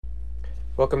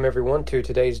Welcome everyone to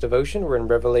today's devotion. We're in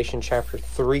Revelation chapter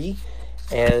 3,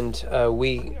 and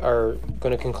we are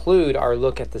going to conclude our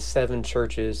look at the seven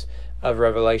churches of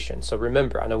Revelation. So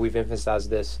remember, I know we've emphasized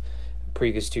this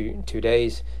previous two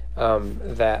days,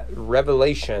 that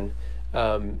Revelation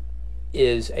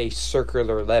is a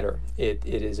circular letter. It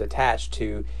is attached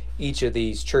to each of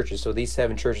these churches. So these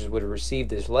seven churches would have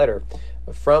received this letter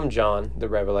from John the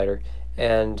Revelator,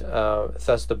 and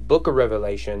thus the book of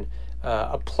Revelation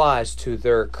applies to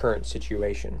their current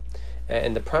situation.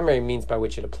 And the primary means by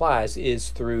which it applies is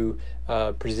through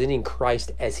presenting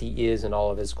Christ as he is in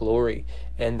all of his glory,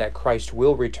 and that Christ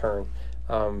will return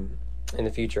in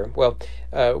the future. Well,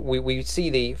 we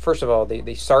see first of all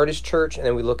the Sardis church, and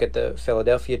then we look at the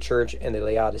Philadelphia church and the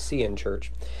Laodicean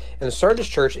church. And the Sardis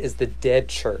church is the dead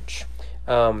church.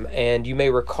 And you may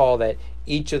recall that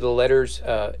each of the letters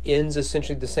ends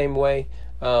essentially the same way,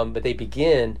 but they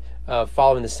begin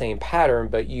following the same pattern,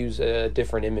 but use a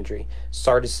different imagery.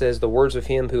 Sardis says, the words of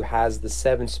him who has the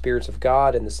seven spirits of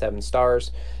God and the seven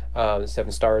stars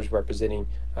representing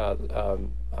the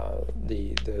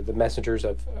messengers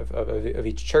of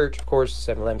each church. Of course,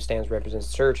 seven lampstands represents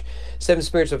the church. Seven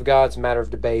spirits of God's a matter of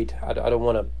debate. I don't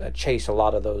want to chase a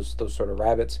lot of those sort of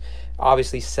rabbits.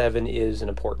 Obviously, seven is an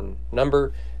important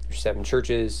number. There's seven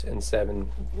churches, and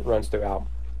seven runs throughout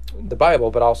the Bible,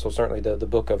 but also certainly the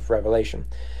book of Revelation.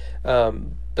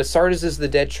 But Sardis is the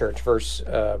dead church.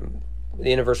 The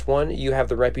end of verse 1, you have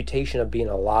the reputation of being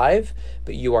alive,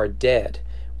 but you are dead.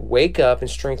 Wake up and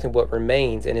strengthen what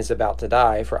remains and is about to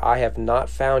die, for I have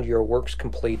not found your works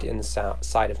complete in the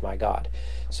sight of my God.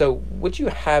 So what you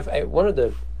have, one of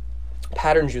the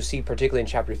patterns you see particularly in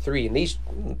chapter 3 in these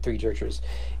three churches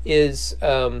is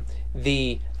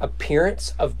the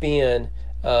appearance of being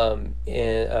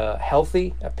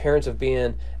healthy, appearance of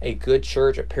being a good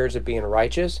church, appearance of being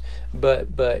righteous,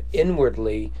 but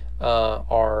inwardly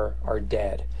are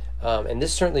dead. And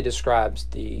this certainly describes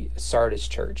the Sardis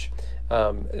church.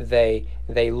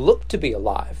 They look to be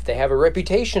alive. They have a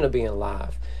reputation of being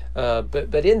alive,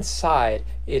 but inside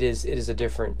it is a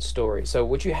different story. So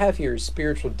what you have here is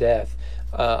spiritual death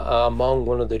among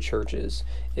one of the churches,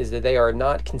 is that they are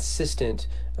not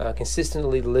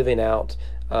consistently living out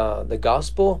the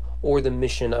gospel or the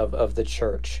mission of the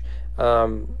church.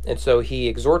 And so he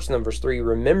exhorts them, verse 3,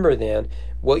 remember then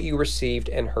what you received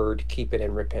and heard, keep it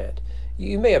and repent.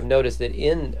 You may have noticed that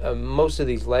in most of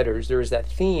these letters, there is that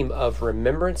theme of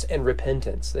remembrance and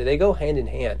repentance. They go hand in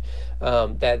hand.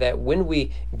 That when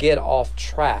we get off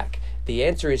track, the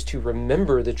answer is to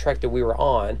remember the track that we were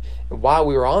on, and while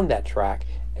we were on that track,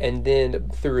 and then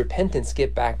through repentance,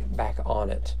 get back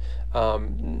on it.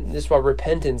 This is why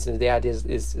repentance is the idea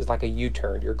is like a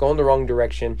U-turn. You're going the wrong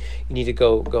direction. You need to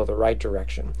go the right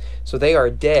direction. So they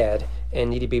are dead and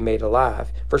need to be made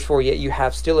alive. Verse 4, yet you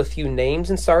have still a few names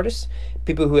in Sardis,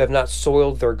 people who have not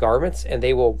soiled their garments, and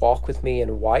they will walk with me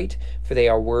in white, for they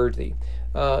are worthy.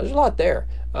 There's a lot there.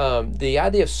 The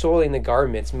idea of soiling the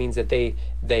garments means that they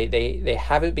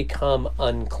haven't become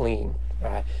unclean.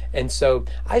 Right? And so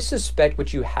I suspect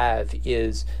what you have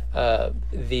is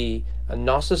the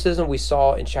Gnosticism we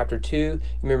saw in chapter 2.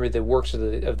 Remember the works of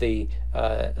the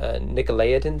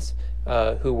Nicolaitans,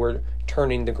 who were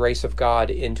turning the grace of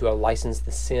God into a license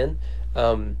to sin,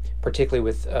 particularly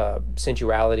with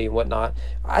sensuality and whatnot.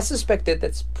 I suspect that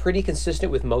that's pretty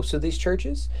consistent with most of these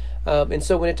churches. And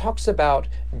so when it talks about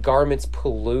garments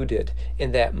polluted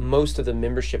and that most of the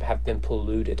membership have been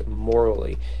polluted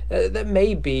morally, that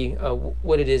may be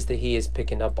what it is that he is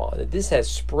picking up on. That this has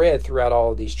spread throughout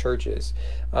all of these churches,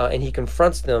 and he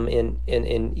confronts them in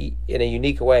a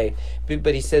unique way.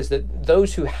 But he says that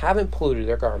those who haven't polluted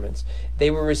their garments,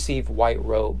 they will receive white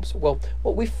robes. Well,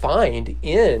 what we find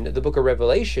in the book of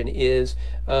Revelation is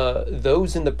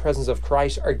those in the presence of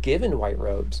Christ are given white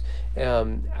robes.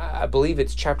 I believe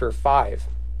it's chapter 5.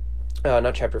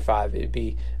 Not chapter 5. It'd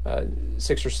be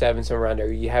 6 or 7, somewhere around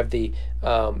there. You have the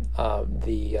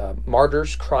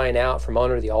martyrs crying out from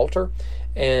under the altar,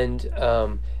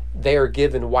 and they are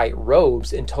given white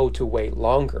robes and told to wait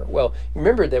longer. Well,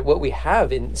 remember that what we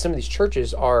have in some of these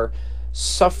churches are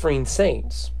suffering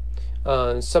saints.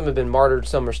 Some have been martyred,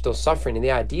 some are still suffering, and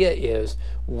the idea is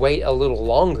wait a little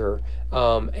longer,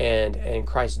 and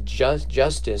Christ's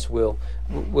justice will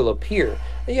appear.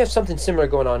 And you have something similar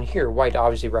going on here. White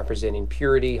obviously representing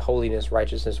purity, holiness,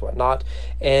 righteousness, whatnot.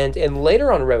 And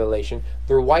later on in Revelation,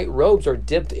 their white robes are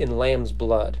dipped in lamb's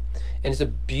blood. And it's a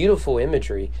beautiful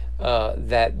imagery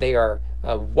that they are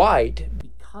white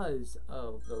because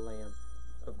of the Lamb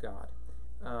of God.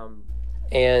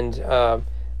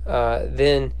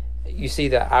 Then you see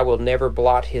that I will never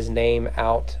blot his name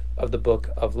out of the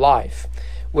book of life.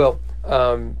 Well,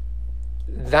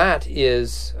 that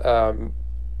is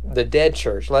the dead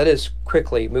church. Let us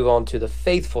quickly move on to the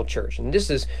faithful church. And this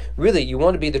is really, you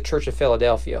want to be the church of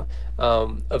Philadelphia.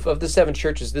 Of the 7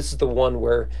 churches, this is the one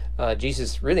where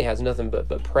Jesus really has nothing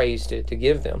but praise to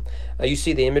give them. You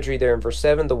see the imagery there in verse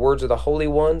 7, the words of the Holy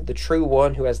One, the true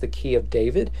one who has the key of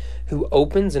David, who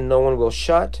opens and no one will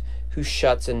shut, who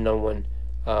shuts and no one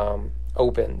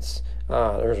opens.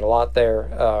 There's a lot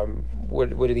there.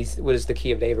 What does the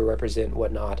key of David represent?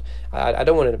 What not? I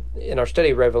don't want to, in our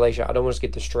study of Revelation, I don't want us to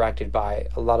get distracted by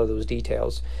a lot of those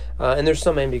details. And there's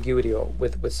some ambiguity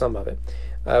with some of it.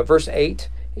 Verse 8,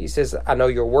 he says, I know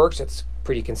your works. That's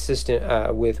pretty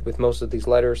consistent with most of these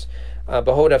letters.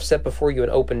 Behold, I've set before you an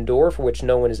open door for which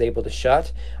no one is able to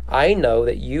shut. I know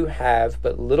that you have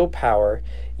but little power,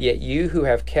 yet you who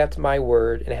have kept my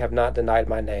word and have not denied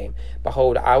my name.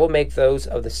 Behold, I will make those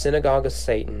of the synagogue of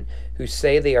Satan who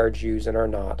say they are Jews and are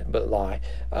not, but lie.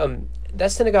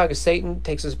 That synagogue of Satan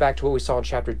takes us back to what we saw in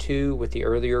chapter 2 with the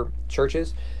earlier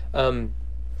churches.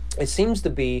 It seems to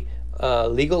be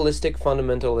legalistic,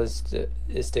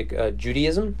 fundamentalistic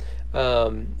Judaism.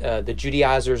 The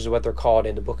Judaizers is what they're called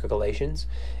in the book of Galatians.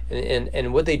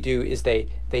 And what they do is they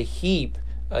heap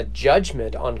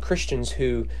judgment on Christians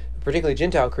who, particularly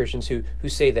Gentile Christians, who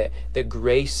say that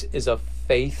grace is of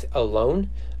faith alone,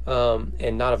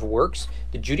 and not of works.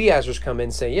 The Judaizers come in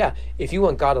and say, yeah, if you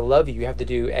want God to love you, you have to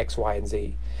do X, Y, and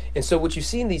Z. And so what you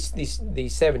see in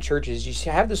these 7 churches,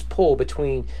 you have this pull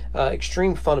between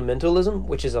extreme fundamentalism,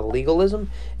 which is a legalism,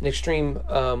 and extreme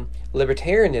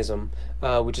libertarianism,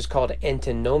 which is called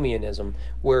antinomianism,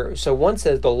 so one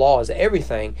says the law is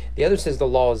everything, the other says the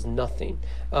law is nothing.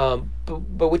 But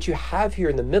what you have here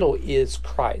in the middle is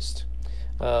Christ.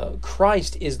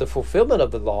 Christ is the fulfillment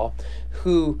of the law,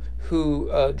 who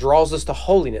draws us to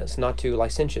holiness, not to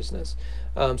licentiousness.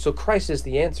 So Christ is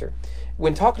the answer.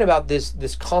 When talking about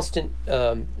this constant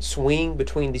swing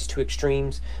between these two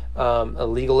extremes,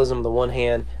 legalism on the one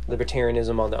hand,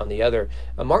 libertarianism on the other,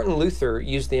 Martin Luther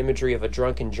used the imagery of a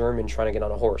drunken German trying to get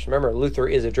on a horse. Remember, Luther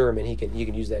is a German; he can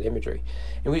use that imagery.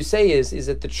 And what we say is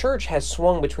that the church has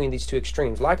swung between these two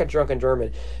extremes, like a drunken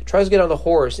German tries to get on the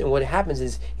horse, and what happens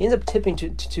is he ends up tipping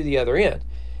to the other end.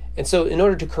 And so, in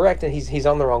order to correct that he's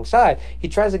on the wrong side, he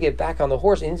tries to get back on the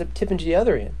horse and ends up tipping to the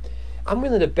other end. I'm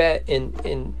willing to bet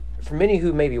for many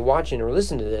who may be watching or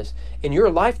listening to this, in your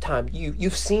lifetime,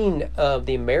 you've seen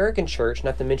the American church,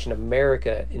 not to mention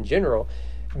America in general,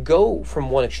 go from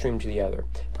one extreme to the other.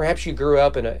 Perhaps you grew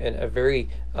up in a very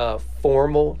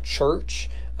formal church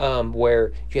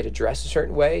where you had to dress a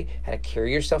certain way, had to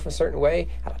carry yourself a certain way,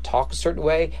 had to talk a certain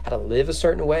way, had to live a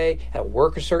certain way, had to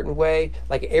work a certain way.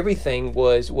 Like everything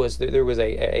was there was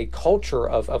a culture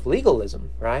of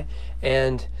legalism, right?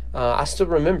 And I still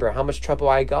remember how much trouble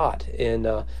I got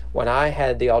when I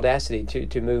had the audacity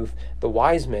to move the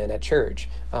wise men at church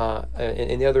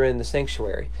in the other end of the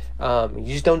sanctuary. You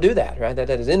just don't do that, right? That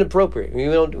is inappropriate. We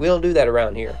don't do that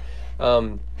around here.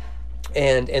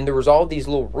 And there was all these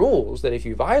little rules that if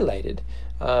you violated,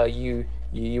 you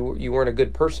weren't a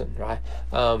good person, right?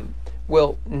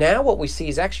 Well, now what we see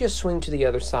is actually a swing to the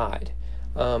other side.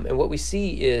 And what we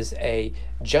see is a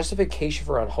justification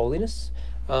for unholiness.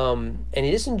 And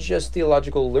it isn't just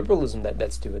theological liberalism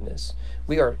that's doing this.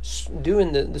 We are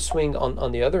doing the swing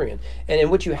on the other end.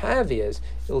 And what you have is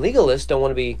legalists don't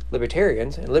want to be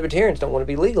libertarians, and libertarians don't want to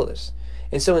be legalists.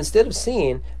 And so instead of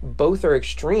seeing both are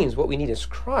extremes, what we need is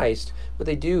Christ, what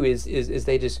they do is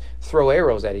they just throw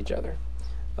arrows at each other.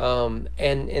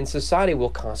 And society will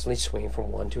constantly swing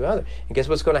from one to another. And guess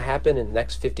what's going to happen in the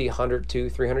next 50, 100,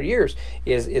 200, 300 years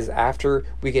is after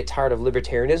we get tired of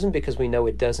libertarianism because we know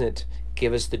it doesn't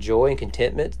give us the joy and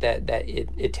contentment that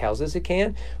it tells us it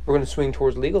can, we're going to swing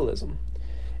towards legalism.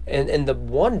 And the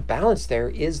one balance there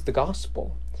is the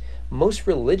gospel. Most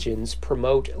religions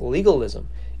promote legalism.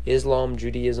 Islam,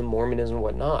 Judaism, Mormonism,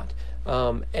 whatnot.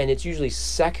 And it's usually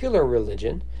secular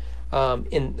religion,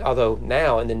 although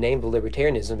now in the name of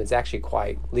libertarianism, it's actually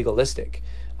quite legalistic.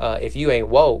 If you ain't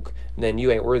woke, then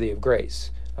you ain't worthy of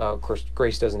grace. Of course,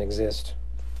 grace doesn't exist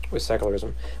with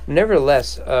secularism.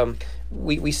 Nevertheless,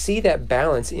 we see that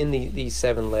balance in these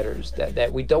 7 letters,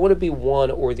 that we don't want to be one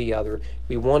or the other.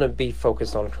 We want to be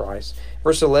focused on Christ.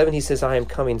 Verse 11, he says, I am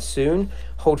coming soon.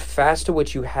 Hold fast to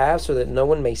what you have so that no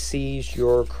one may seize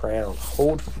your crown.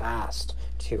 Hold fast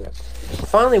to it.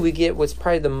 Finally, we get what's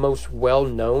probably the most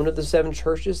well-known of the 7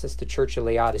 churches. That's the church of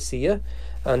Laodicea.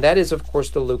 And that is, of course,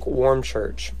 the lukewarm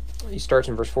church. He starts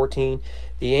in verse 14.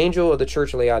 The angel of the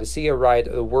church of Laodicea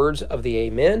write the words of the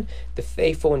Amen, the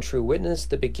faithful and true witness,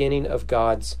 the beginning of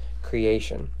God's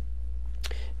creation.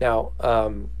 Now,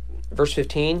 verse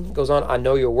 15 goes on, I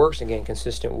know your works, again,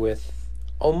 consistent with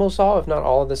almost all, if not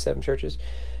all of the 7 churches.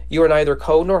 You are neither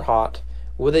cold nor hot.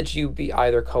 Would that you be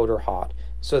either cold or hot,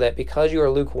 so that because you are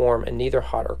lukewarm and neither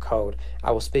hot or cold,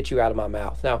 I will spit you out of my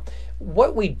mouth. Now,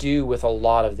 what we do with a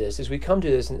lot of this is we come to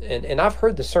this, and I've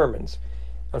heard the sermons,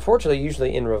 unfortunately,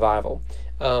 usually in revival,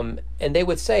 and they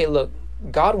would say, look,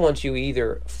 God wants you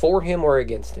either for him or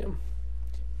against him.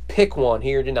 Pick one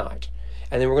here tonight.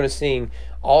 And then we're going to sing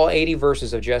all 80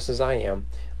 verses of Just As I Am,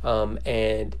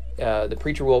 and the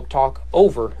preacher will talk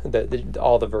over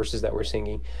all the verses that we're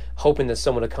singing, hoping that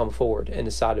someone will come forward and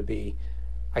decide to be,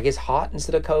 I guess, hot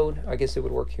instead of cold. I guess it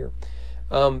would work here.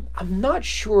 I'm not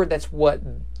sure that's what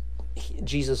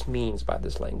Jesus means by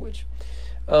this language.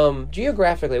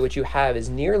 Geographically, what you have is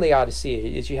near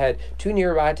Laodicea is you had 2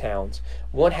 nearby towns.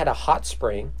 One had a hot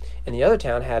spring, and the other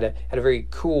town had a very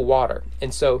cool water.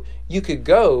 And so you could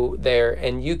go there,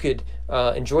 and you could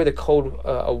enjoy the cold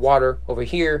water over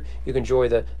here. You could enjoy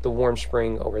the warm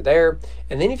spring over there.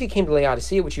 And then if you came to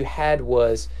Laodicea, what you had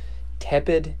was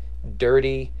tepid,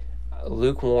 dirty,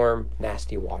 lukewarm,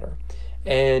 nasty water.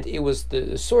 And it was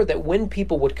the sort that when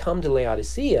people would come to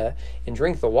Laodicea and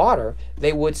drink the water,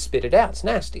 they would spit it out. It's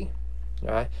nasty,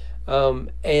 right?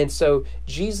 And so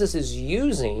Jesus is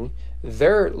using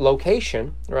their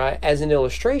location, right, as an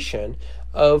illustration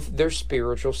of their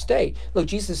spiritual state. Look,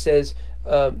 Jesus says,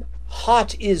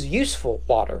 hot is useful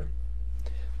water.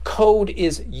 Cold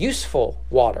is useful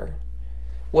water.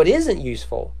 What isn't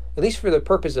useful, at least for the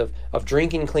purpose of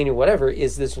drinking, cleaning, whatever,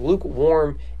 is this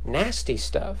lukewarm, nasty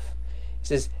stuff. He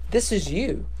says, this is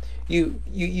you.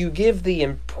 You give the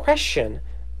impression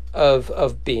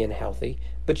of being healthy,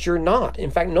 but you're not.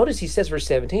 In fact, notice he says, verse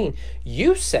 17,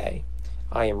 you say,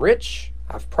 I am rich,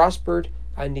 I've prospered,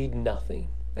 I need nothing.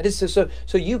 That is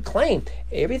so you claim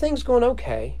everything's going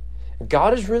okay.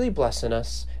 God is really blessing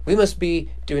us. We must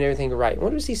be doing everything right.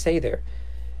 What does he say there?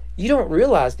 You don't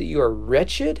realize that you are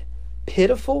wretched,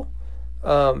 pitiful,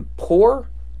 poor,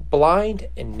 blind,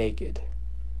 and naked.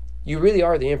 You really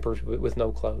are the emperor with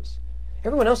no clothes.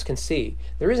 Everyone else can see.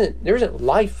 There isn't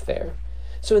life there.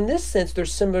 So in this sense, they're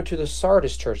similar to the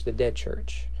Sardis church, the dead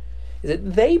church. Is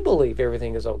that they believe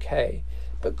everything is okay,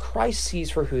 but Christ sees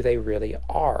for who they really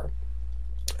are.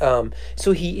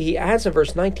 So he adds in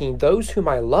verse 19, those whom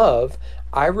I love,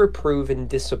 I reprove and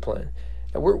discipline.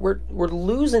 Now we're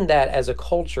losing that as a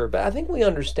culture, but I think we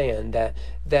understand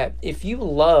that if you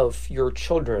love your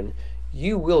children,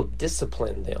 you will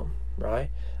discipline them,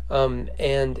 right?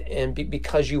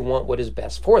 Because you want what is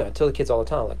best for them. I tell the kids all the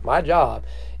time, like, my job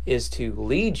is to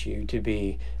lead you to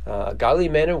be a godly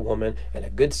man and woman and a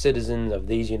good citizen of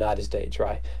these United States,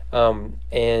 right?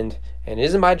 And it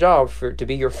isn't my job to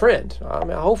be your friend. I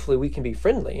mean, hopefully we can be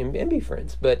friendly and be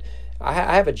friends, but I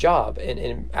have a job,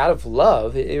 and out of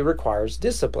love, it requires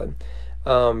discipline.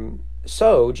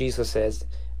 So Jesus says,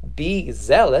 be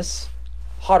zealous,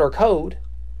 hot or cold,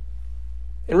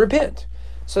 and repent.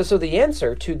 So the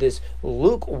answer to this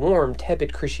lukewarm,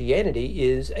 tepid Christianity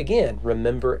is, again,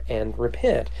 remember and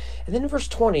repent. And then verse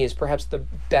 20 is perhaps the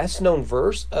best known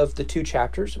verse of the 2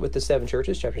 chapters with the 7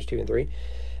 churches, chapters 2 and 3.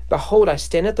 Behold, I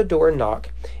stand at the door and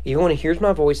knock. If anyone hears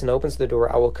my voice and opens the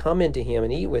door, I will come into him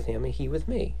and eat with him and he with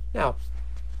me. Now,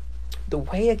 the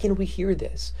way, again, we hear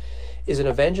this is an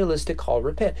evangelistic call,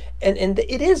 repent. And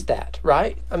it is that,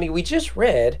 right? I mean, we just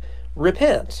read,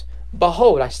 repent.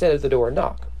 Behold, I stand at the door and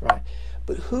knock, right?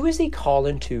 But who is he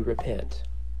calling to repent?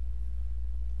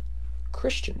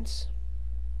 Christians.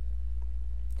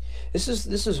 This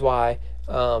is why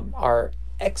our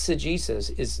exegesis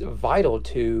is vital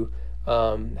to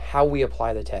how we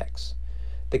apply the text.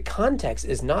 The context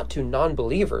is not to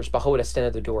non-believers, behold, I stand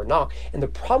at the door and knock. And the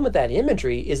problem with that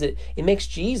imagery is that it makes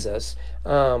Jesus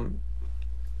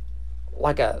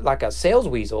like a sales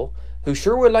weasel who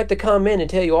sure would like to come in and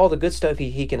tell you all the good stuff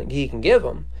he can give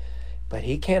them, but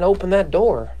he can't open that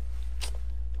door.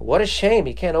 What a shame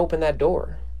he can't open that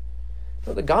door.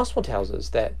 Well, the gospel tells us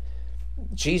that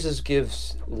Jesus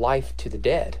gives life to the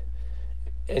dead.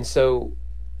 And so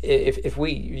if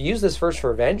we use this verse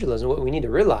for evangelism, what we need to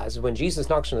realize is when Jesus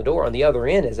knocks on the door, on the other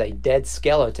end is a dead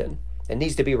skeleton that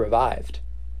needs to be revived.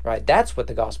 Right? That's what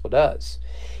the gospel does.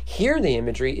 Here the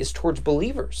imagery is towards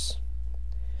believers.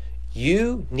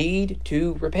 You need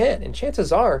to repent. And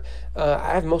chances are,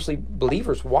 I have mostly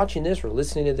believers watching this or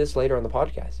listening to this later on the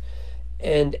podcast.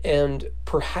 And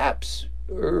perhaps,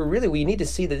 or really, we need to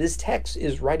see that this text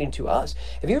is writing to us.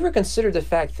 Have you ever considered the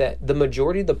fact that the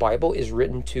majority of the Bible is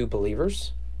written to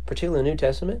believers, particularly the New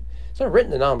Testament? It's not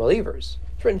written to non-believers.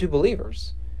 It's written to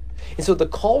believers. And so the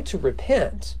call to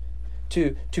repent,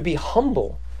 to be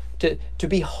humble, to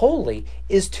be holy,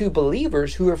 is to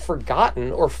believers who have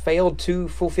forgotten or failed to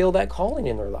fulfill that calling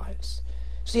in their lives.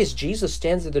 See, as Jesus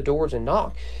stands at the doors and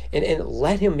knock, and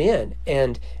let him in,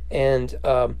 and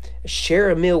share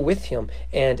a meal with him,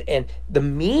 and the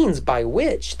means by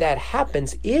which that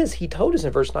happens is, he told us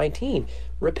in verse 19,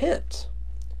 repent.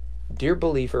 Dear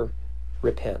believer,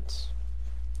 repent.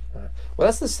 Well,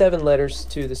 that's the 7 letters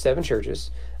to the 7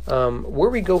 churches. Where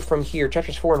we go from here,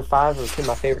 chapters 4 and 5 are 2 of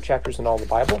my favorite chapters in all the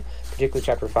Bible, particularly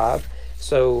chapter 5.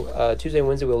 So Tuesday and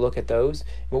Wednesday we'll look at those.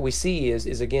 What we see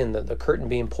is again the curtain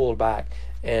being pulled back,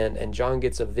 and John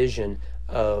gets a vision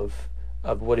of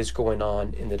what is going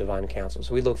on in the divine council.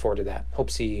 So we look forward to that. Hope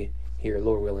to see you here,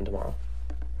 Lord willing, tomorrow.